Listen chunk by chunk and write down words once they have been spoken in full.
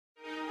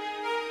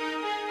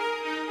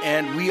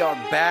And we are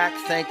back.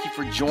 Thank you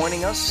for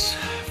joining us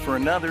for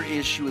another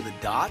issue of the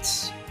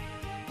Dots.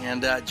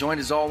 And joined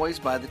as always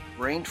by the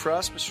Brain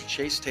Trust, Mr.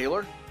 Chase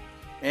Taylor.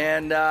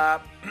 And I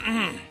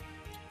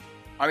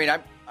mean,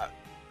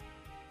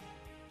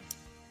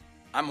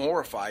 I'm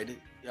horrified.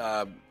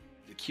 The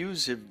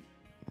Qs have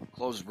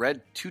closed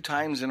red 2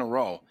 times in a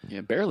row.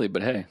 Yeah, barely,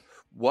 but hey.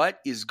 What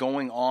is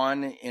going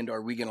on, and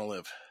are we going to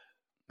live?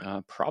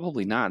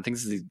 Probably not. I think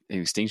this is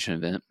an extinction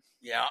event.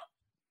 Yeah.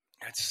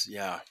 It's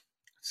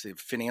the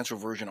financial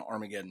version of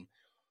Armageddon.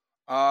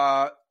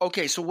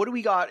 Okay, so what do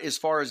we got as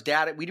far as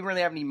data? We didn't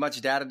really have much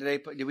data today.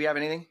 Did we have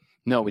anything?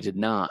 No, we did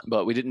not.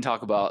 But we didn't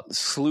talk about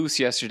Sluice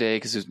yesterday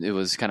because it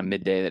was kind of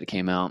midday that it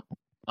came out.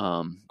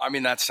 I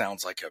mean, that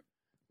sounds like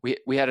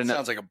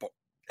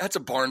that's a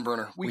barn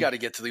burner. We got to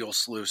get to the old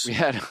Sluice. We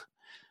had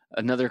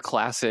another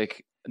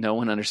classic no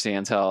one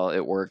understands how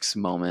it works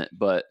moment,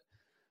 but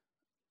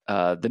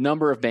the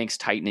number of banks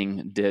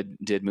tightening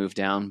did move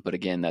down, but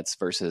again, that's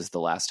versus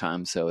the last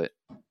time, so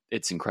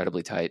it's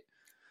incredibly tight.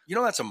 You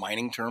know, that's a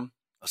mining term,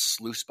 a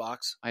sluice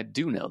box. I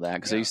do know that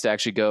because I used to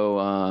actually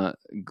go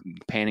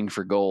panning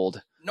for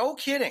gold. No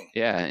kidding.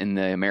 Yeah, in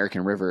the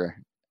American River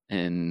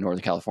in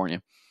Northern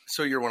California.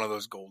 So you're one of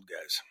those gold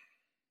guys.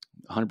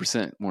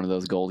 100% one of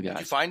those gold guys. Did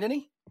you find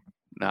any?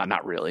 No,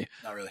 not really.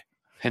 Not really.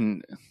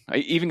 And I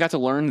even got to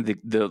learn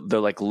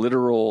the like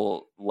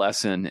literal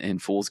lesson in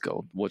fool's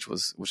gold, which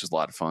was a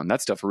lot of fun.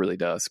 That stuff really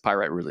does.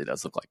 Pyrite really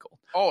does look like gold.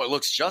 Oh, it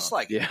looks just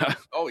like it. Yeah.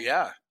 Oh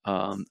yeah.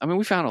 I mean,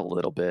 we found a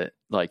little bit,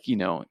 like, you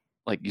know,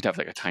 like you'd have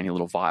like a tiny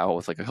little vial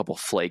with like a couple of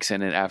flakes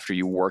in it after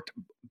you worked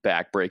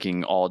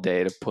back-breaking all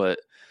day to put,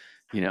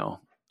 you know,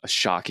 a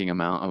shocking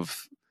amount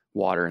of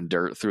water and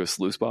dirt through a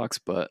sluice box,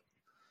 but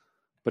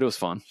it was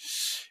fun.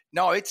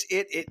 No,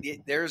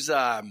 there's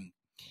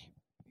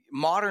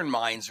modern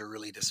mines are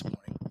really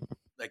disappointing.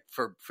 Like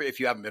for if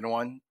you haven't been to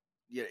one,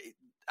 yeah,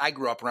 I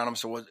grew up around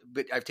them,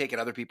 but I've taken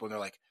other people and they're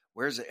like,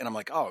 "Where's it?" And I'm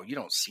like, "Oh, you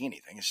don't see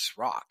anything. It's just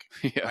rock,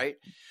 Yeah. right?"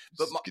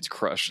 But it's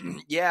crushed.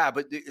 Yeah,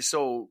 but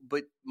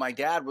my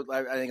dad would.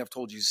 I think I've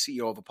told you, he's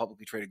CEO of a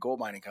publicly traded gold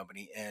mining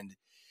company, and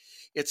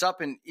it's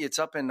up in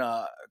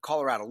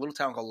Colorado, a little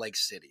town called Lake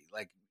City.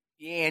 Like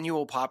the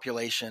annual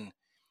population,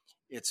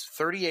 it's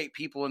 38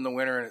 people in the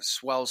winter, and it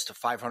swells to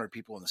 500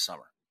 people in the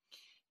summer.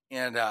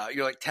 And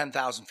you're like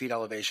 10,000 feet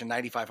elevation,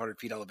 9,500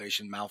 feet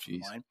elevation, mouth of the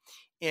mine.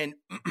 And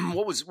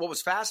what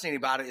was fascinating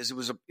about it is it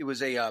was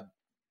a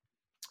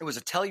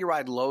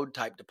telluride lode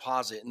type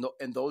deposit,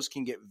 and those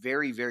can get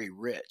very, very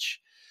rich.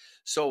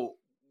 So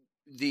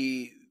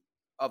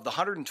of the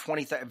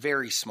 120,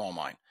 very small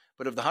mine,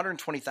 but of the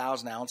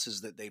 120,000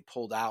 ounces that they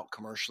pulled out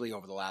commercially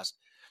over the last,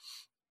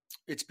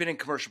 it's been in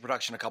commercial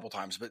production a couple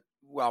times, but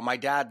while my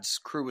dad's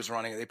crew was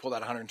running it, they pulled out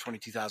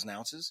 122,000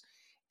 ounces,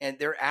 and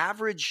their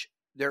average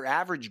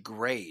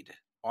grade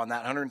on that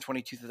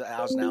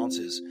 122,000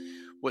 ounces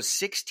was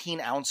 16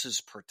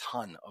 ounces per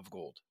ton of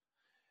gold.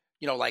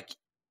 You know, like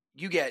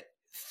you get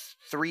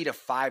 3 to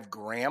 5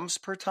 grams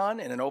per ton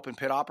in an open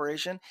pit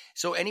operation.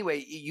 So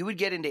anyway, you would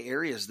get into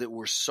areas that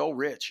were so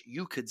rich,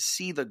 you could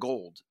see the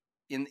gold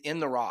in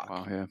the rock.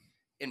 Wow, yeah.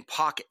 In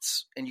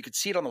pockets, and you could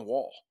see it on the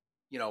wall,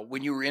 you know,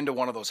 when you were into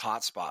one of those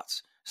hot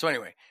spots. So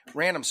anyway,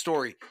 random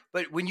story.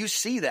 But when you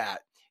see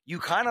that, you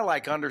kind of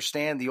like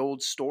understand the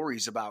old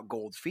stories about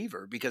gold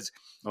fever because,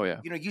 you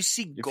know, you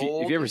see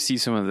gold. If you ever see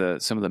some of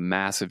the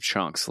massive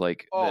chunks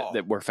like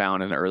that were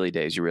found in the early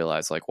days, you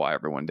realize like why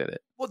everyone did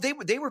it. Well,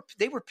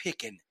 they were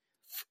picking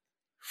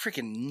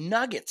freaking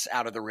nuggets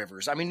out of the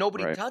rivers. I mean,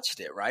 nobody touched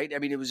it, right? I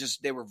mean, it was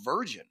just they were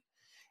virgin.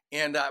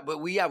 And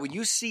but when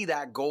you see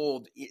that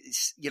gold,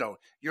 you know,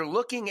 you're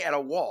looking at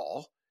a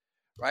wall.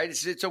 Right,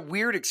 it's a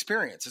weird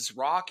experience. It's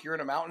rock. You're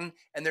in a mountain,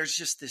 and there's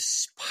just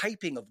this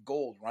piping of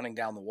gold running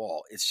down the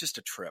wall. It's just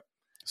a trip.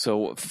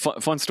 So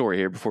fun story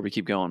here before we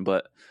keep going,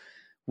 but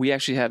we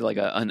actually had like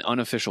an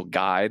unofficial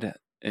guide,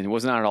 and it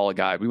was not at all a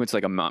guide. We went to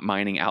like a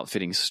mining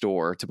outfitting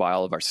store to buy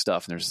all of our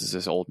stuff, and there's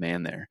this old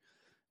man there.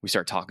 We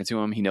start talking to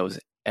him. He knows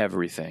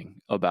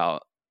everything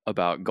about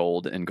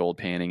gold and gold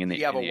panning in the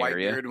area. Did he have a white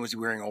beard and was he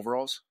wearing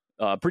overalls?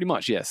 Pretty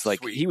much, yes. Like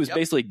Sweet. He was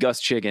basically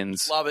Gus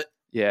Chiggins. Love it.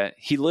 Yeah,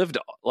 he lived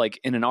like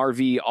in an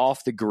RV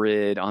off the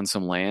grid on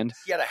some land.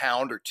 He had a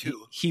hound or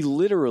two. He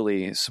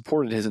literally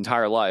supported his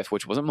entire life,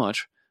 which wasn't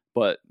much,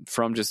 but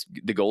from just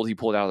the gold he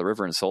pulled out of the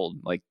river and sold.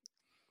 Like,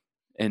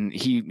 and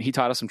he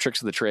taught us some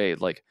tricks of the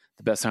trade. Like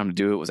the best time to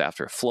do it was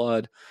after a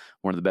flood.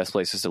 One of the best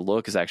places to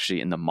look is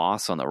actually in the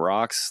moss on the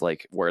rocks,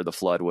 like where the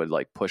flood would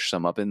like push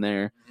some up in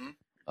there.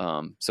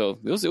 Mm-hmm. So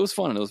it was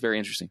fun and it was very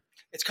interesting.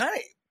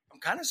 I'm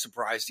kind of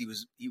surprised he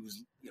was you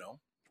know.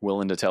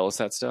 Willing to tell us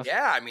that stuff?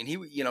 Yeah, I mean, he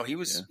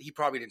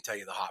probably didn't tell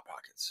you the hot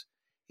pockets.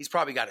 He's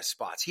probably got his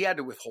spots. He had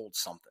to withhold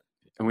something.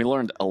 And we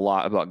learned a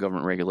lot about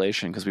government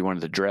regulation because we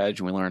wanted to dredge,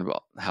 and we learned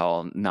about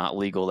how not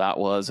legal that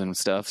was and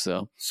stuff.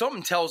 So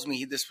something tells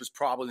me this was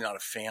probably not a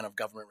fan of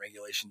government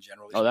regulation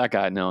generally. Oh, that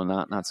guy, no,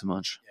 not so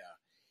much.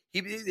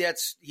 Yeah,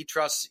 he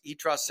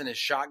trusts in his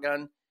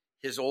shotgun,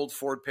 his old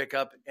Ford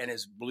pickup, and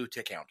his blue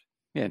tick hound.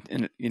 Yeah,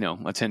 and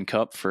a tin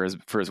cup for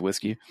his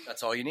whiskey.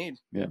 That's all you need.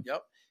 Yeah.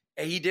 Yep.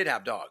 And he did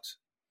have dogs.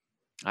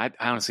 I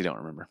honestly don't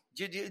remember.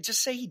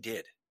 Just say he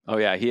did. Oh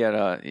yeah, he had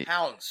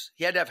hounds.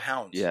 He had to have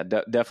hounds. Yeah,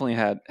 definitely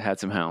had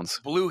some hounds.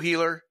 Blue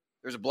heeler.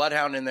 There's a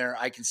bloodhound in there.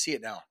 I can see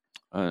it now.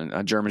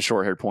 A German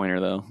short-haired pointer,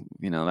 though.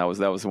 That was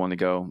the one to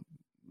go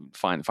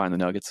find the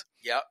nuggets.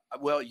 Yeah.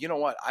 Well, you know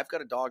what? I've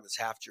got a dog that's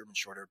half German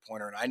short-haired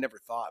pointer, and I never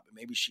thought, but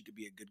maybe she could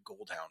be a good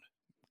gold hound.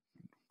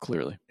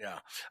 Clearly. Yeah.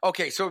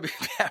 Okay. So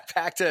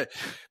back to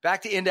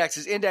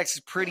indexes. Index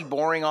is pretty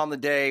boring on the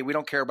day. We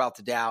don't care about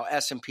the Dow.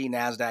 S&P,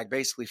 NASDAQ,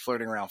 basically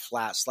flirting around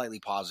flat, slightly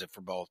positive for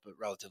both, but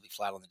relatively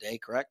flat on the day.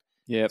 Correct?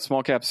 Yeah.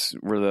 Small caps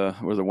were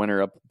the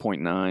winner, up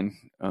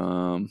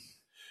 0.9.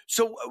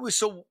 So,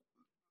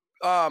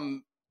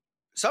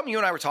 something you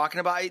and I were talking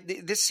about.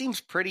 This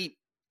seems pretty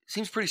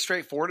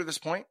straightforward at this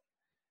point.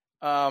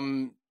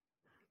 And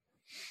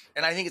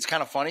I think it's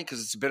kind of funny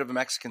because it's a bit of a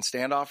Mexican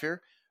standoff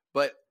here,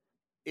 but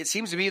it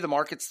seems to me the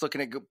market's looking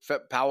at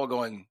Powell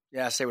going,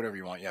 yeah, say whatever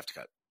you want. You have to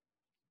cut.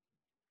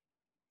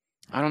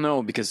 I don't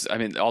know, because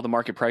all the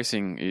market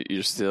pricing,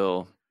 we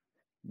still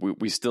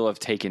have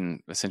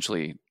taken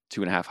essentially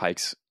 2.5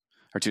 hikes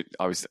or two.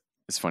 Always,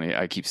 it's funny.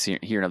 I keep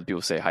hearing other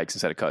people say hikes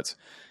instead of cuts.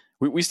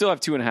 We still have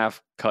 2.5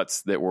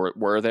 cuts that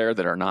were there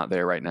that are not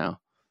there right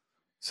now.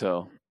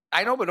 So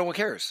I know, but no one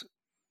cares.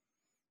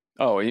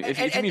 Oh,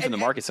 if you mean from the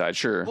market side,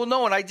 sure. Well,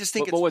 no, and I just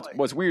think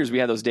what's weird is we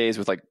had those days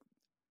with like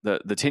the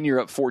 10-year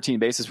up 14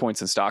 basis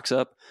points and stocks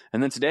up,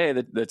 and then today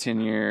the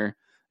 10-year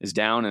is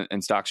down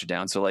and stocks are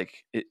down. So like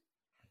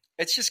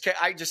it's just,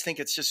 I just think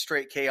it's just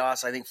straight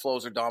chaos. I think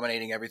flows are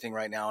dominating everything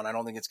right now, and I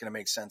don't think it's going to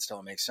make sense till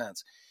it makes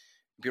sense.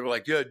 People are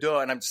like, yeah, duh,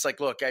 and I'm just like,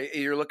 look,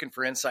 you're looking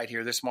for insight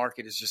here. This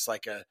market is just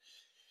like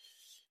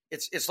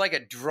it's like a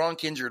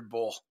drunk injured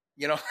bull.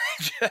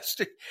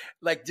 Just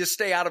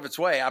stay out of its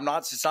way.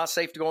 It's not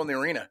safe to go in the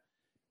arena,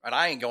 right?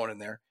 I ain't going in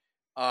there.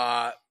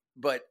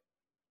 But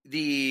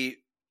the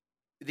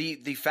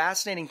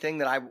fascinating thing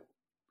that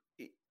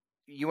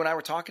you and I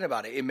were talking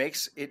about it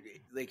makes it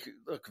like,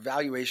 look,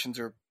 valuations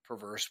are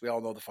perverse. We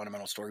all know the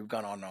fundamental story. We've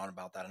gone on and on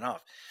about that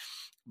enough,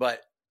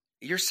 but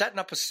you're setting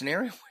up a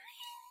scenario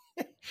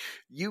where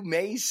you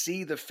may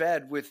see the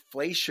Fed with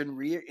inflation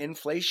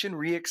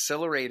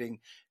reaccelerating,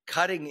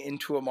 cutting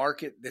into a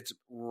market that's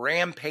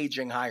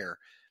rampaging higher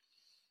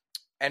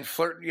and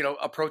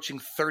approaching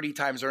 30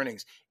 times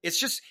earnings. It's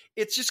just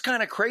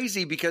kind of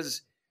crazy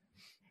because,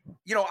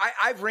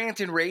 I've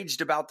ranted and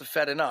raged about the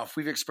Fed enough.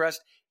 We've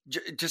expressed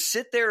to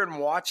sit there and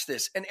watch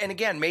this. And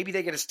again, maybe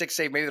they get a stick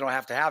save, maybe they don't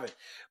have to have it.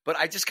 But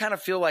I just kind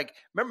of feel like,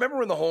 remember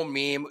when the whole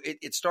meme,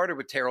 it started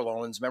with Terrell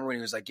Owens. Remember when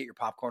he was like, get your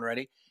popcorn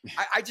ready?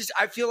 I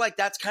feel like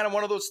that's kind of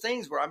one of those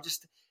things where I'm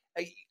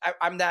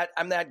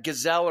that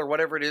gazelle or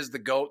whatever it is, the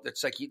goat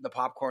that's like eating the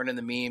popcorn in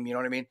the meme. You know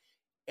what I mean?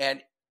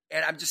 And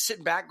I'm just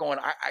sitting back going,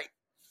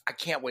 I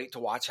can't wait to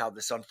watch how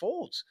this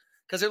unfolds,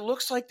 because it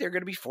looks like they're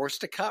going to be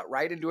forced to cut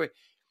right into it.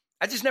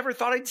 I just never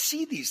thought I'd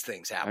see these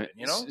things happen.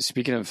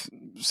 Speaking of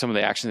some of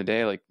the action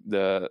today, like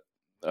the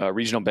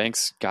regional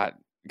banks got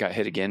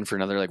hit again for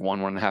another like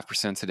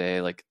 1.5% today.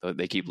 Like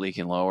they keep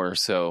leaking lower.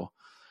 So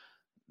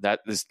that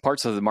there's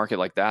parts of the market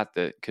like that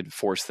could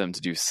force them to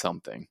do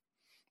something.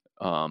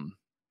 Yeah,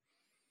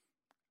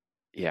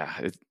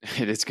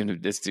 it's gonna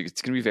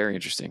be very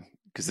interesting,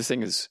 because this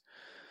thing is,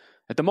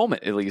 at the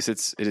moment at least,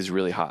 it is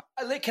really hot.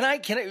 Can I?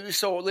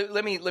 So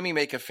let me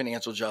make a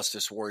financial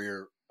justice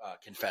warrior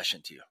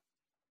confession to you.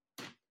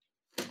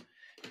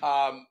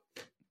 And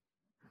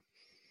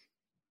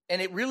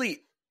it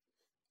really,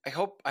 I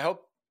hope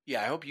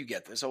you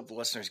get this. I hope the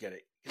listeners get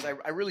it, because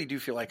I really do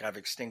feel like I've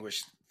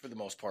extinguished, for the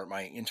most part,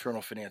 my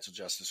internal financial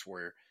justice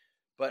warrior.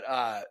 But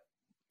I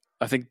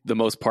think the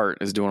most part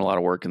is doing a lot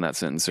of work in that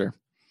sentence, sir.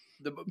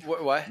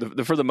 What?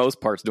 For the most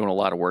part, is doing a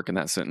lot of work in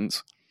that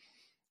sentence.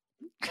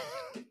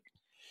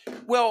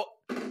 Well,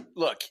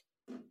 look,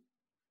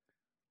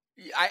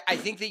 I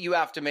think that you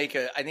have to make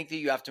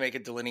a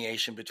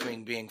delineation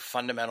between being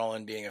fundamental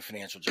and being a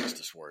financial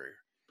justice warrior.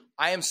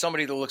 I am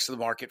somebody that looks at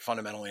the market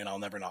fundamentally, and I'll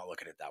never not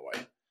look at it that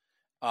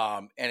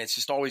way. And it's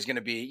just always going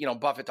to be,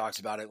 Buffett talks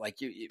about it, like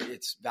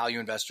it's value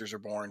investors are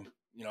born,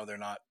 they're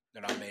not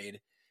made.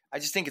 I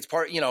just think it's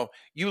part,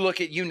 you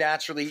look at you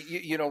naturally,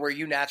 where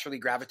you naturally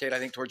gravitate, I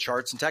think, toward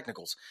charts and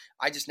technicals.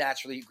 I just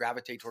naturally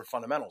gravitate toward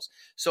fundamentals.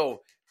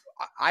 So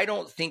I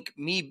don't think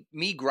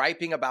me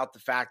griping about the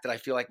fact that I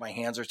feel like my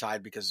hands are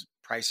tied because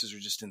prices are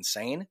just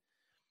insane.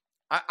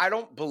 I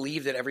don't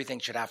believe that everything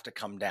should have to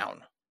come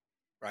down,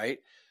 right?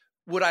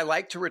 Would I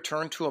like to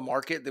return to a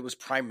market that was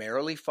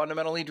primarily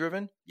fundamentally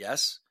driven?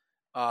 Yes.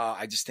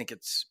 I just think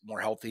it's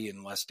more healthy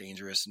and less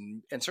dangerous,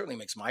 and certainly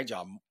makes my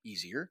job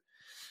easier.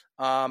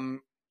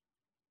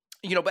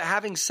 But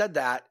having said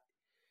that,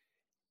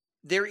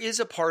 there is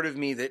a part of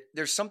me that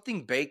there's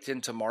something baked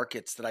into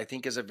markets that I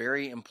think is a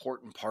very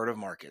important part of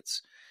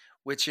markets,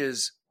 which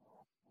is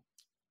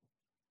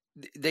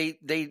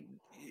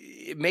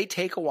it may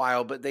take a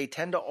while, but they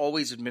tend to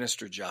always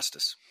administer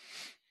justice,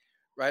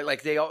 right?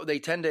 Like they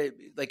tend to,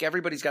 like,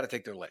 everybody's got to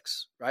take their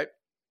licks, right?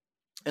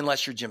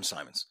 Unless you're Jim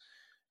Simons.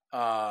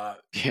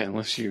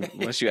 Unless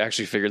you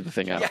actually figured the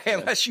thing out. Yeah,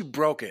 unless you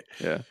broke it.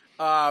 Yeah.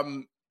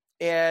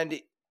 And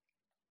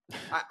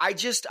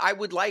I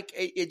would like,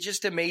 it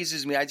just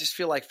amazes me. I just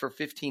feel like for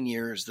 15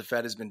 years, the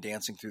Fed has been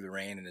dancing through the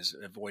rain and has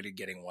avoided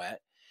getting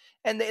wet.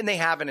 And they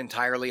haven't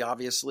entirely,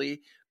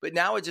 obviously, but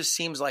now it just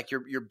seems like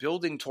you're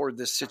building toward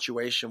this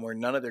situation where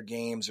none of their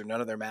games or none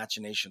of their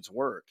machinations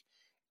work.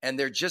 And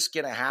they're just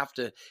going to have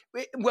to,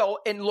 well,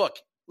 and look,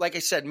 like I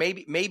said,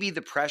 maybe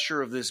the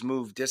pressure of this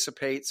move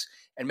dissipates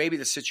and maybe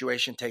the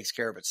situation takes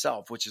care of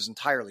itself, which is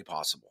entirely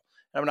possible.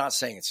 And I'm not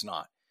saying it's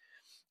not.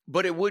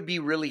 But it would be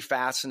really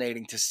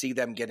fascinating to see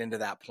them get into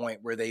that point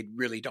where they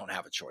really don't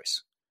have a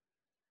choice,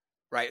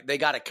 right? They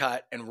got to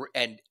cut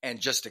and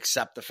just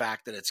accept the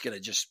fact that it's going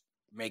to just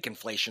make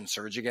inflation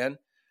surge again,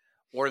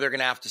 or they're going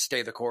to have to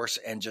stay the course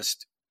and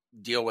just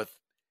deal with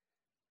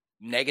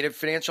negative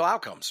financial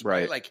outcomes,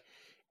 right? Like,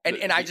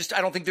 and I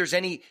don't think there's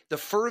any. The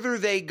further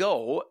they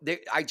go,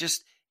 I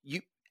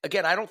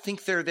don't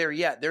think they're there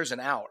yet. There's an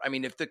out. I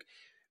mean,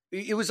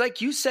 it was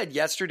like you said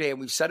yesterday, and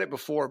we've said it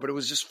before, but it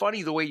was just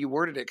funny the way you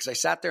worded it, because I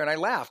sat there and I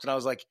laughed and I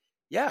was like,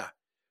 yeah,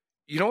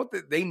 you know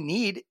what? They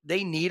need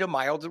a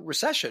mild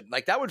recession.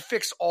 Like that would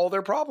fix all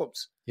their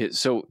problems. Yeah,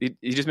 so it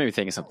just made me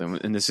think of something,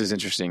 and this is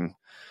interesting.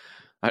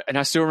 And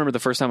I still remember the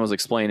first time it was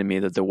explained to me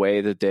that the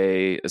way that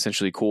they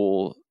essentially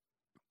cool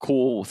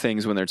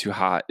things when they're too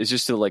hot is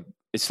just to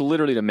it's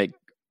literally to make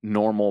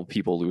normal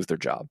people lose their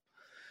job.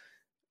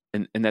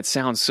 And that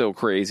sounds so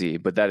crazy,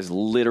 but that is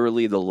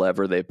literally the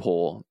lever they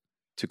pull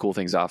to cool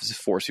things off, is to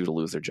force you to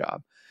lose their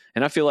job.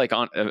 And I feel like,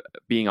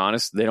 being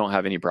honest, they don't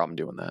have any problem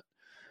doing that.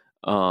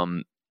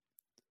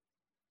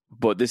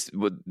 But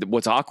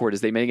what's awkward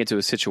is they make it to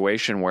a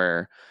situation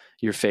where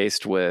you're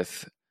faced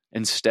with,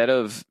 instead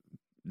of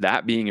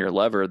that being your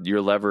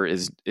lever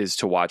is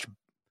to watch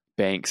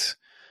banks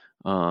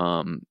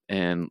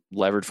and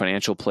levered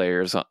financial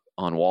players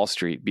on Wall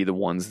Street be the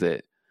ones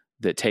that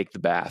take the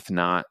bath,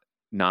 not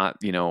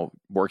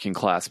working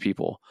class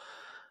people.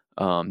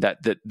 That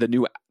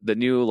the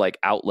new like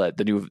outlet,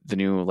 the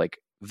new like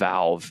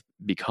valve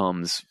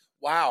becomes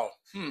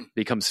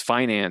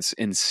finance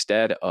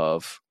instead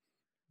of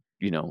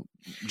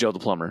Joe the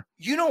plumber.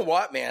 You know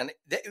what, man?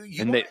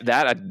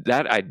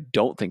 That I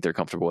don't think they're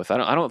comfortable with.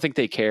 I don't think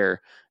they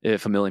care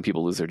if 1 million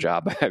people lose their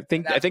job. I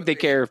think they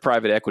care if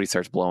private equity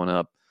starts blowing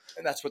up.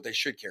 And that's what they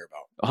should care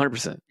about.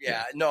 100%.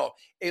 Yeah. No.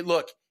 Hey,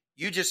 look,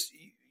 you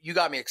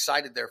got me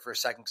excited there for a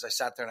second, because I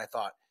sat there and I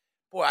thought,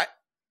 boy,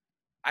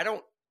 I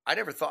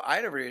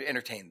never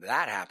entertained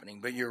that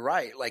happening. But you're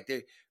right. Like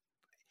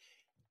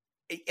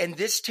and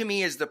this to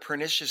me is the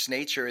pernicious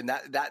nature, and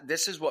that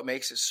this is what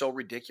makes it so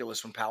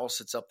ridiculous when Powell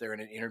sits up there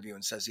in an interview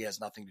and says he has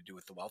nothing to do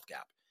with the wealth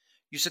gap.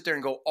 You sit there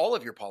and go, all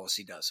of your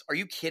policy does. Are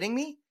you kidding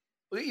me?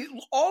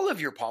 All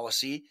of your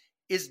policy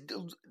is,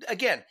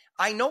 again,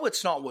 I know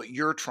it's not what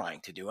you're trying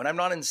to do, and I'm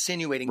not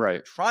insinuating you're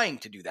trying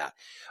to do that,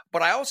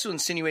 but I also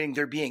insinuating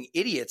they're being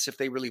idiots if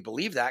they really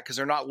believe that, because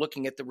they're not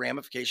looking at the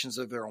ramifications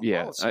of their own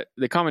policy.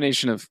 The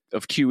combination of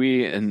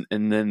QE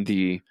and then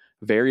the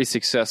very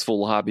successful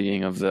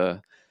lobbying of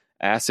the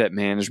asset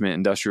management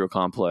industrial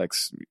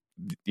complex,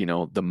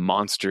 the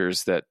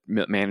monsters that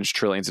manage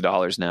trillions of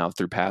dollars now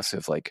through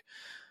passive, like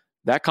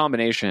that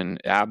combination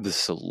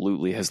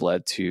absolutely has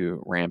led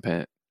to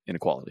rampant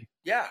inequality.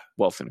 Yeah.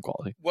 Wealth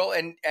inequality. Well,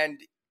 and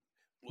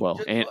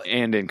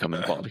income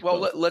inequality.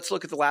 Well, let's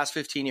look at the last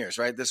 15 years,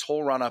 right? This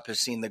whole run up has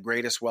seen the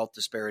greatest wealth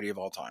disparity of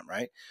all time,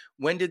 right?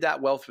 When did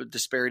that wealth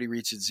disparity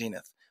reach its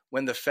zenith?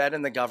 When the Fed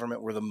and the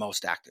government were the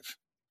most active,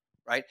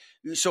 right?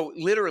 So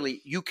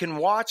literally you can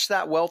watch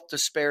that wealth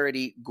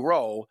disparity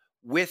grow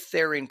with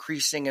their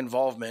increasing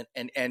involvement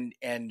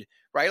and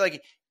right?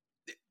 Like,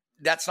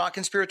 that's not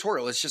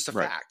conspiratorial. It's just a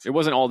fact. It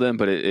wasn't all them,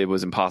 but it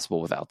was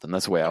impossible without them.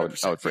 That's the way I would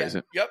phrase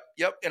it.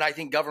 Yep. And I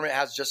think government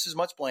has just as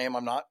much blame.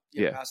 I'm not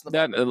passing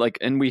the that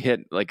and we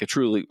hit like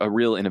a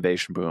real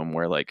innovation boom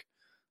where like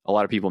a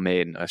lot of people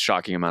made a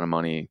shocking amount of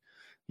money,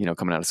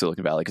 coming out of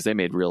Silicon Valley, because they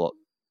made real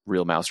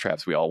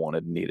mousetraps we all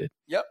wanted and needed.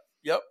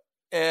 Yep.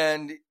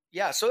 And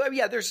so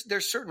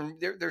there's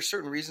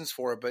certain reasons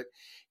for it, but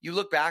you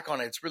look back on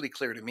it, it's really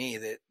clear to me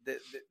that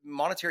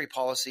monetary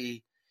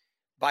policy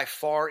by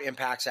far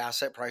impacts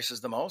asset prices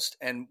the most.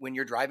 And when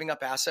you're driving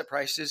up asset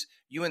prices,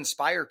 you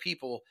inspire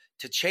people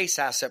to chase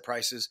asset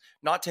prices,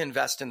 not to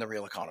invest in the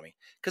real economy.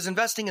 Because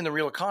investing in the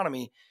real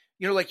economy,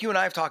 like you and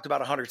I have talked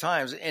about 100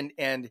 times. And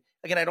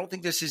again, I don't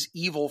think this is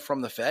evil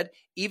from the Fed.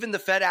 Even the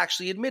Fed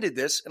actually admitted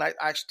this, and I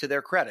actually, to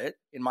their credit,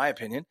 in my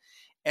opinion,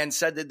 and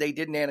said that they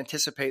didn't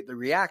anticipate the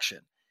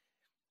reaction.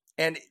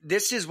 And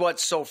this is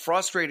what's so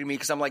frustrating me,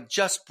 because I'm like,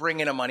 just bring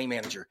in a money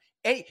manager.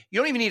 Hey, you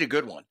don't even need a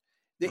good one.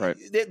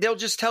 They'll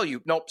just tell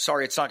you, nope,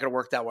 sorry, it's not going to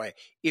work that way.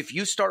 If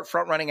you start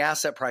front running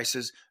asset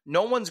prices,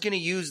 no one's going to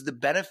use the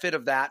benefit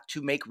of that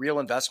to make real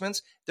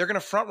investments. They're going to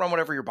front run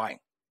whatever you're buying.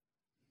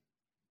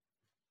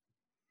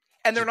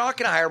 And they're not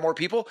going to hire more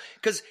people,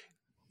 because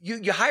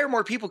you hire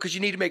more people because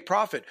you need to make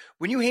profit.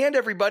 When you hand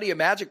everybody a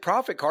magic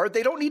profit card,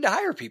 they don't need to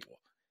hire people.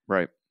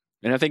 Right.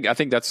 And I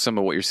think that's some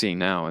of what you're seeing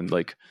now. And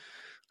like,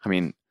 I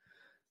mean,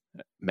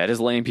 Meta's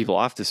laying people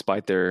off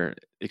despite their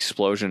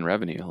explosion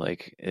revenue.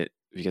 Like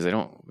because you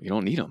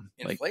don't need them.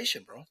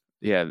 Inflation, bro.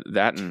 Yeah,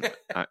 that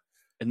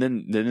and And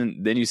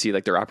then you see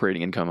like their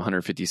operating income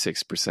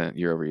 156%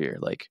 year over year.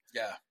 Like,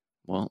 yeah,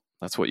 well,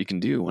 that's what you can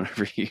do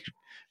whenever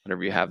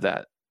you have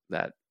that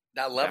lever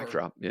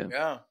backdrop. Yeah.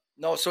 Yeah.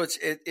 No, so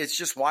it's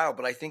just wild.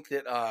 But I think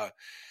that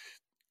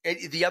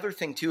the other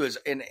thing too is,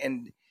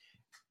 and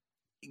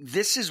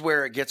this is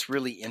where it gets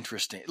really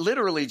interesting,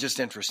 literally just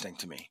interesting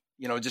to me,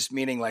 just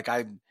meaning like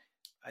I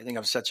think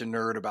I'm such a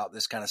nerd about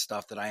this kind of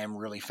stuff that I am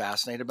really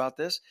fascinated about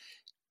this.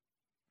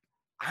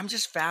 I'm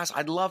just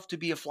I'd love to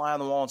be a fly on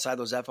the wall inside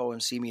those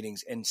FOMC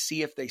meetings and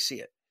see if they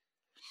see it.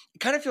 It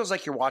kind of feels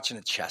like you're watching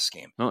a chess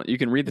game. Well, you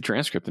can read the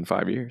transcript in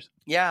 5 years.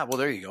 Yeah, well,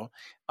 there you go.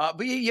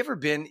 But you ever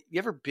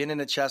been in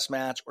a chess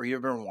match, or you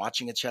ever been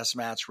watching a chess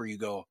match where you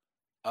go,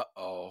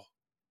 uh-oh,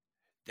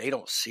 they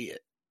don't see it,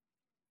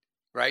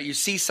 right? You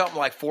see something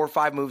like 4 or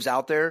 5 moves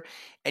out there,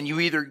 and you've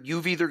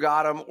either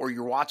got them, or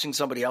you're watching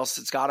somebody else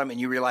that's got them,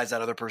 and you realize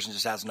that other person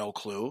just has no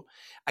clue.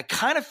 I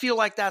kind of feel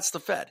like that's the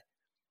Fed,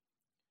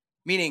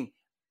 meaning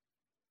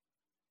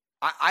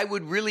I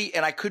would really,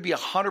 and I could be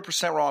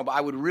 100% wrong, but I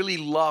would really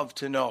love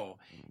to know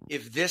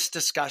if this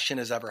discussion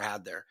is ever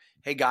had there.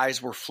 Hey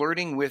guys, we're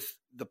flirting with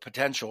the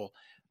potential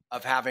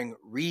of having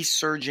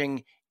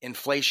resurging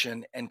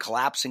inflation and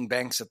collapsing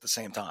banks at the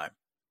same time.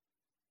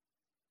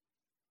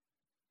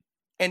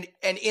 And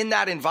in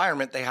that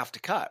environment, they have to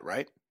cut,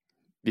 right?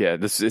 Yeah,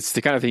 it's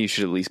the kind of thing you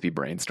should at least be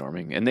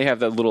brainstorming. And they have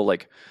that little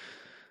like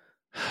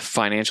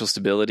financial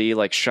stability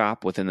like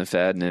shop within the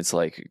Fed, and it's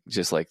like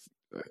just like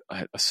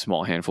a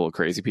small handful of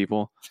crazy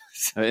people,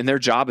 and their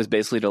job is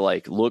basically to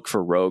like look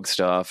for rogue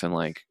stuff and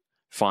like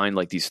find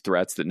like these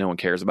threats that no one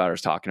cares about or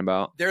is talking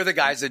about. They're the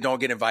guys that don't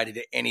get invited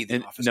to any of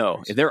the office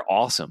parties. They're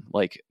awesome.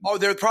 Like,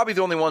 they're probably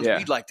the only ones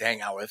we'd like to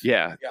hang out with.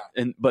 Yeah.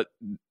 But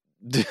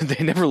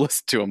they never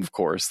listen to them, of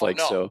course. Like,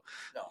 no.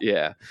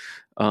 Yeah.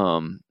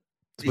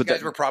 These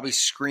guys were probably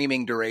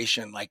screaming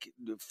duration like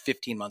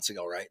 15 months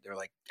ago, right? They're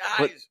like, guys.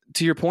 But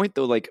to your point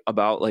though, like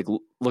about like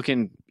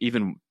looking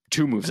even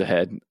 2 moves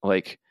ahead,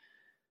 like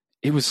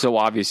it was so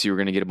obvious you were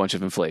going to get a bunch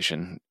of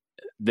inflation.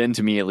 Then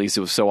to me, at least,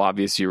 it was so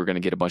obvious you were going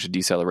to get a bunch of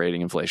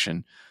decelerating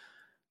inflation.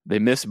 They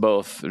missed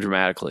both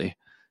dramatically.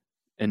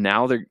 And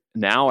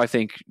now I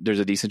think there's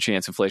a decent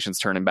chance inflation's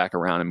turning back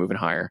around and moving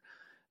higher.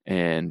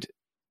 And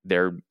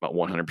they're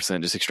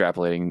 100% just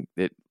extrapolating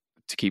it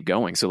to keep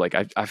going. So like,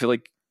 I feel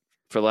like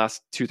for the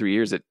last 2-3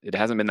 years, it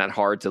hasn't been that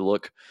hard to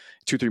look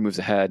 2-3 moves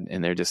ahead,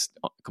 and they're just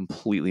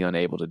completely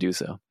unable to do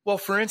so. Well,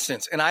 for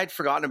instance, and I'd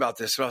forgotten about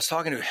this, but I was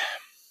talking to,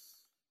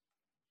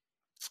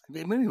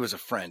 maybe it was a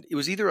friend. It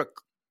was either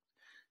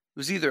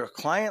a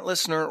client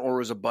listener or it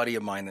was a buddy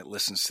of mine that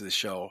listens to the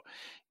show.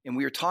 And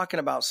we were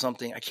talking about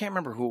something. I can't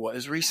remember who it was. It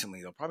was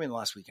recently, though, probably in the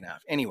last week and a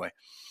half. Anyway,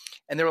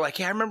 and they were like,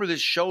 "Yeah, I remember this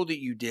show that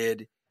you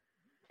did."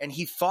 And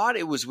he thought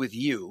it was with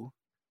you,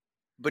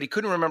 but he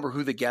couldn't remember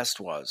who the guest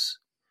was.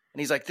 And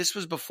he's like, "This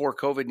was before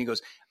COVID." And he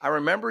goes, "I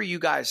remember you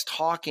guys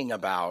talking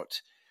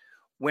about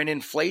when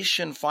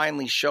inflation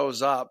finally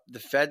shows up, the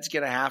Fed's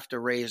going to have to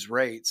raise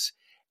rates.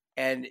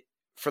 And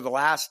for the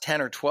last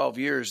 10 or 12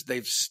 years,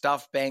 they've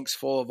stuffed banks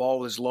full of all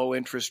this low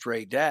interest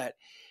rate debt.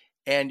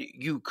 And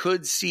you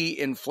could see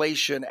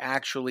inflation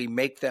actually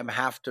make them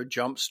have to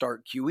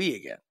jumpstart QE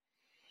again."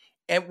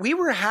 And we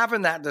were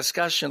having that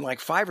discussion like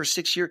 4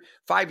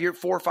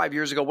 or 5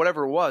 years ago,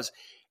 whatever it was.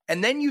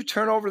 And then you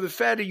turn over the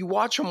Fed and you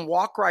watch them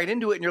walk right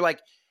into it. And you're like,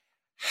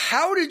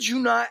 how did you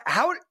not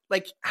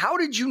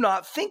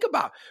think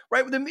about,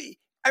 right? I mean,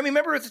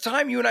 remember at the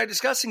time you and I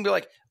discussing, be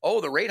like,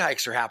 oh, the rate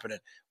hikes are happening.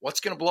 What's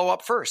going to blow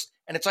up first?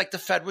 And it's like the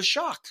Fed was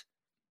shocked.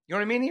 You know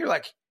what I mean? And you're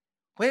like,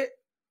 wait,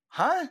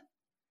 huh?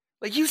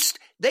 Like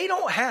they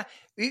don't have,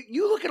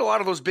 you look at a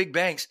lot of those big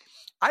banks.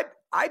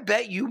 I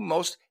bet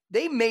you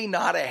they may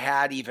not have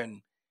had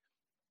even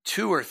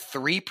 2 or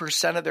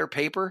 3% of their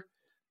paper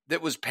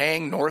that was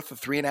paying north of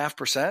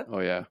 3.5%. Oh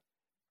yeah.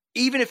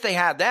 Even if they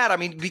had that, I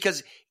mean,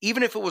 because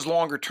even if it was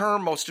longer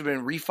term, most have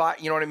been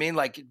refi, you know what I mean?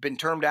 Like been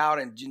termed out,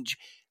 and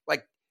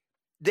like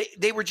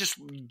they were just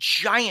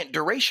giant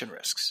duration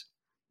risks.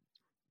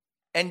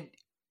 And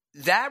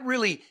that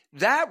really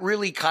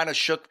kind of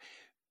shook,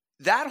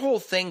 that whole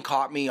thing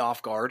caught me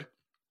off guard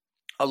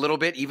a little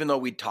bit, even though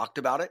we'd talked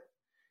about it.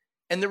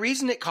 And the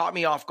reason it caught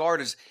me off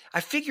guard is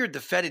I figured the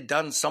Fed had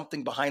done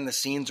something behind the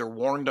scenes or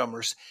warned them,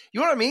 or you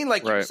know what I mean?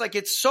 Like, right. It's like,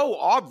 it's so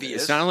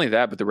obvious. It's not only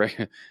that, but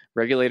the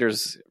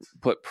regulators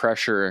put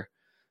pressure.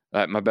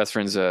 My best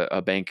friend's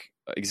a bank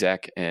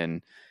exec,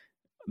 and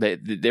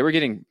they were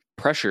getting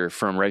pressure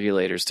from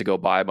regulators to go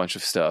buy a bunch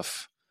of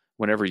stuff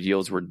whenever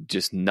yields were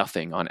just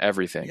nothing on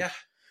everything. Yeah.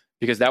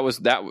 Because that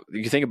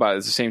you think about it,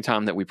 it's the same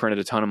time that we printed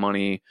a ton of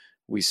money.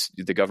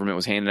 The government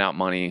was handing out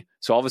money.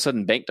 So all of a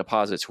sudden bank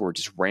deposits were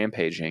just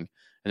rampaging.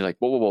 And they're like,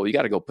 whoa, you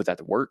got to go put that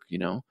to work, you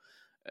know?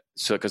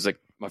 So, cause like,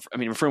 my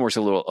friend works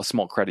a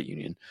small credit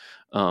union,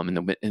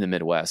 in the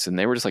Midwest. And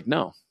they were just like,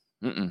 no,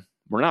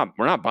 we're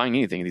not buying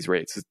anything at these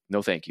rates.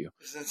 No, thank you.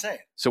 This is insane.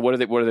 So what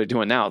are they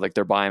doing now? Like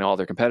they're buying all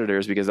their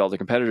competitors because all their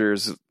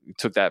competitors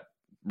took that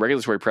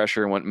regulatory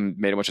pressure and went and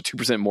made a bunch of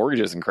 2%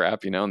 mortgages and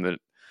crap, you know, and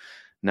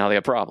now they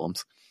have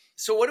problems.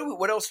 So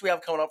what else do we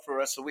have coming up for the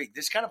rest of the week?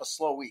 This is kind of a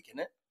slow week, isn't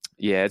it?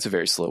 Yeah, it's a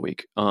very slow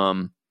week.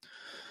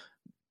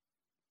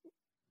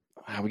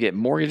 We get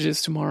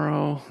mortgages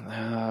tomorrow,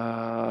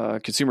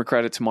 consumer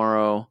credit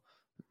tomorrow,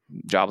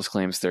 jobless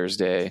claims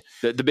Thursday.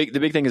 The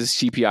big thing is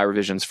CPI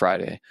revisions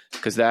Friday,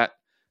 because that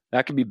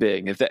could be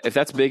big. If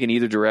that's big in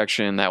either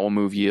direction, that will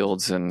move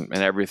yields and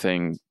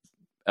everything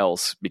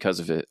else because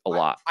of it a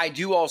lot. I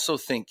do also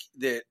think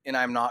that, and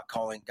I'm not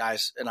calling,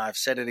 guys, and I've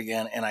said it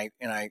again, and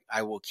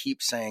I will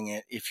keep saying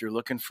it. If you're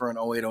looking for an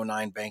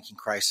 08-09 banking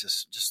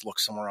crisis, just look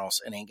somewhere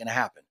else. It ain't going to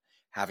happen.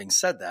 Having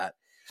said that,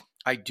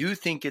 I do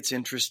think it's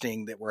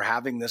interesting that we're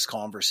having this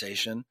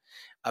conversation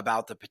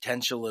about the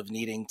potential of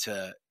needing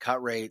to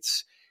cut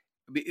rates,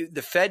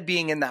 the Fed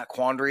being in that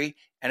quandary,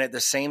 and at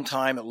the same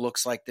time, it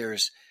looks like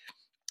there's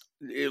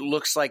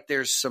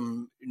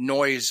some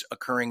noise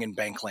occurring in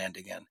Bankland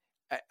again.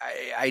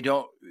 I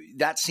don't.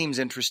 That seems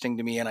interesting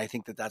to me, and I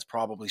think that that's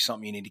probably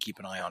something you need to keep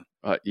an eye on.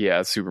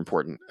 Yeah, it's super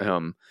important.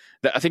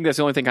 I think that's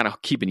the only thing kind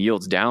of keeping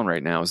yields down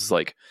right now. Is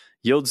like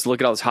yields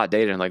look at all this hot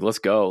data and like let's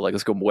go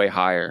way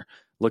higher.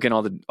 Look at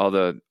all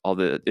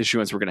the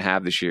issuance we're going to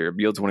have this year.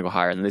 Yields want to go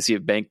higher, and then they see a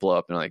bank blow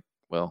up, and they're like,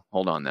 well,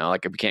 hold on now,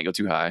 like we can't go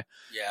too high.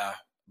 Yeah,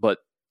 but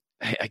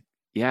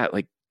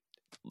like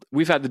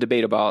we've had the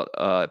debate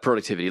about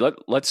productivity.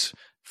 Let's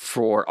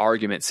for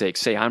argument's sake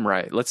say I'm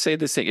right. Let's say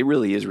this thing it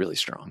really is really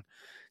strong.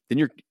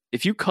 Then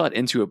if you cut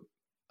into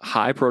a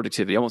high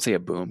productivity, I won't say a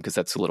boom because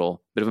that's a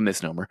little bit of a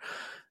misnomer.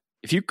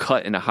 If you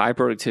cut into high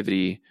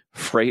productivity,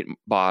 freight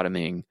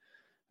bottoming,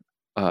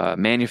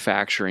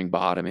 manufacturing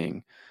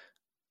bottoming,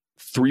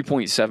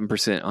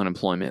 3.7%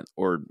 unemployment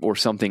or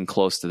something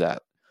close to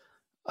that,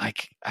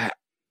 like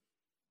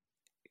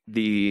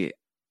the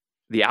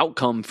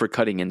outcome for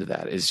cutting into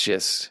that is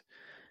just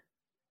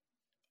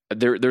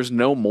there's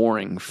no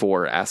mooring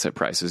for asset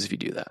prices if you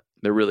do that.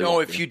 There really no.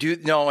 If you do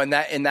no, and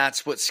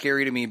that's what's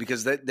scary to me,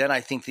 because then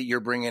I think that you're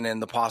bringing in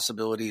the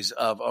possibilities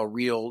of a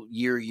real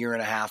year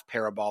and a half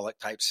parabolic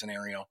type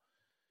scenario,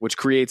 which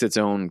creates its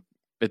own.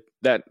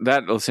 That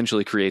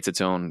essentially creates its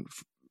own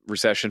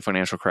recession,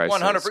 financial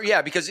crisis. 100%,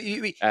 yeah, because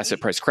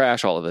asset price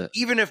crash, all of it.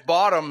 Even if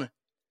bottom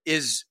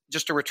is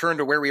just a return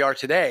to where we are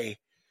today,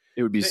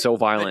 it would be so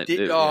violent.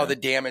 The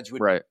damage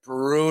would be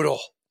brutal.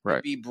 Right,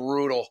 it'd be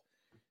brutal.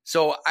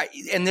 So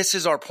and this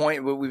is our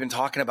point. What we've been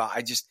talking about.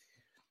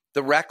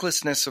 The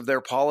recklessness of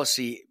their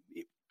policy.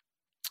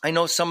 I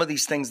know some of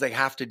these things they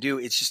have to do.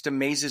 It just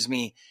amazes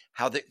me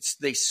how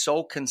they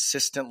so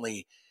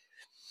consistently,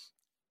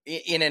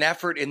 in an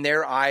effort in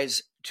their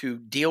eyes to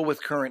deal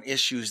with current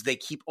issues, they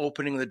keep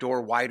opening the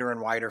door wider and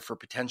wider for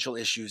potential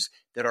issues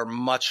that are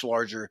much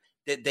larger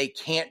that they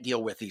can't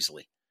deal with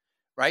easily,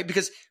 right?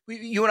 Because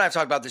you and I have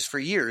talked about this for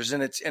years,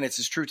 and it's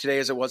as true today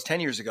as it was 10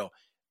 years ago.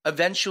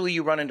 Eventually,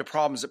 you run into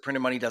problems that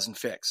printed money doesn't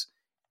fix.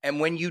 And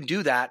when you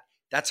do that,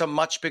 that's a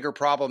much bigger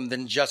problem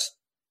than just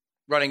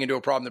running into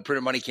a problem that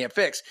printed money can't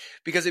fix,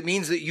 because it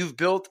means that you've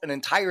built an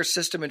entire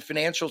system and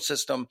financial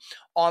system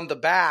on the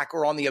back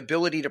or on the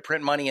ability to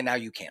print money, and now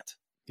you can't.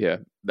 Yeah,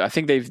 I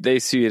think they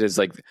see it as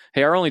like,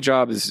 hey, our only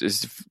job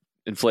is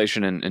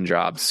inflation and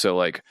jobs. So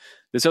like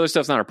this other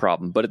stuff's not a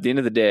problem. But at the end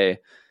of the day,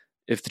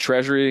 if the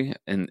Treasury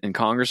and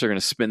Congress are going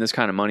to spend this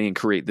kind of money and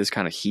create this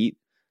kind of heat,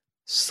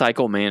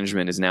 cycle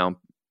management is now,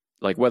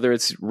 like, whether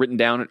it's written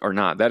down or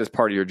not, that is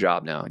part of your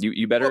job now.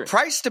 You better. Well,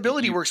 price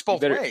stability works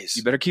both ways.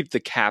 You better keep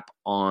the cap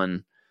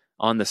on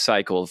the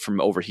cycle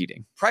from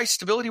overheating. Price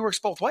stability works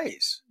both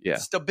ways. Yeah,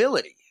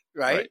 stability,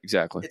 right?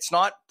 Exactly. It's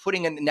not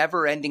putting a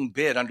never-ending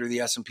bid under the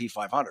S&P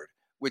 500,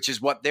 which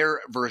is what their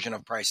version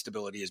of price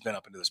stability has been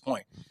up until this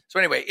point. So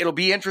anyway, it'll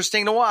be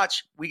interesting to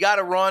watch. We got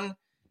to run.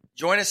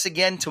 Join us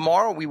again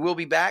tomorrow. We will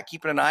be back,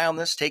 keeping an eye on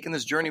this, taking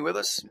this journey with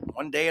us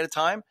one day at a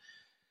time.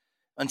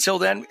 Until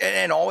then,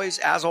 and always,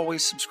 as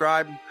always,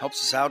 subscribe.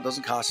 Helps us out.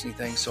 Doesn't cost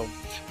anything. So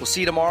we'll see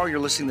you tomorrow. You're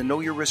listening to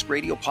Know Your Risk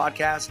Radio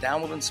podcast.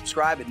 Download and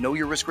subscribe at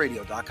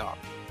knowyourriskradio.com.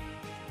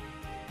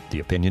 The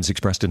opinions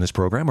expressed in this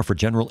program are for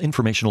general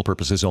informational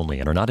purposes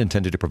only and are not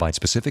intended to provide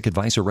specific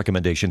advice or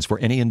recommendations for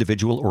any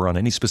individual or on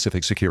any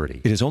specific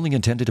security. It is only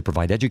intended to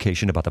provide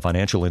education about the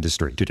financial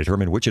industry. To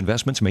determine which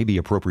investments may be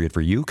appropriate for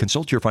you,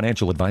 consult your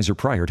financial advisor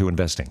prior to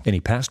investing. Any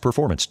past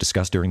performance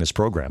discussed during this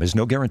program is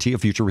no guarantee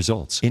of future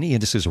results. Any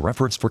indices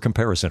referenced for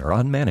comparison are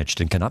unmanaged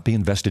and cannot be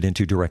invested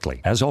into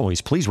directly. As always,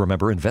 please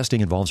remember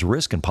investing involves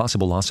risk and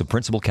possible loss of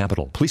principal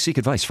capital. Please seek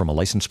advice from a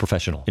licensed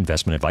professional.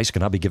 Investment advice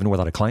cannot be given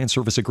without a client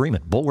service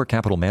agreement. Bulwark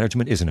Capital Management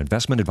is an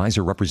investment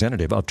advisor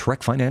representative of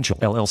Trek Financial,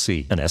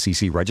 LLC, an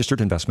SEC-registered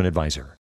investment advisor.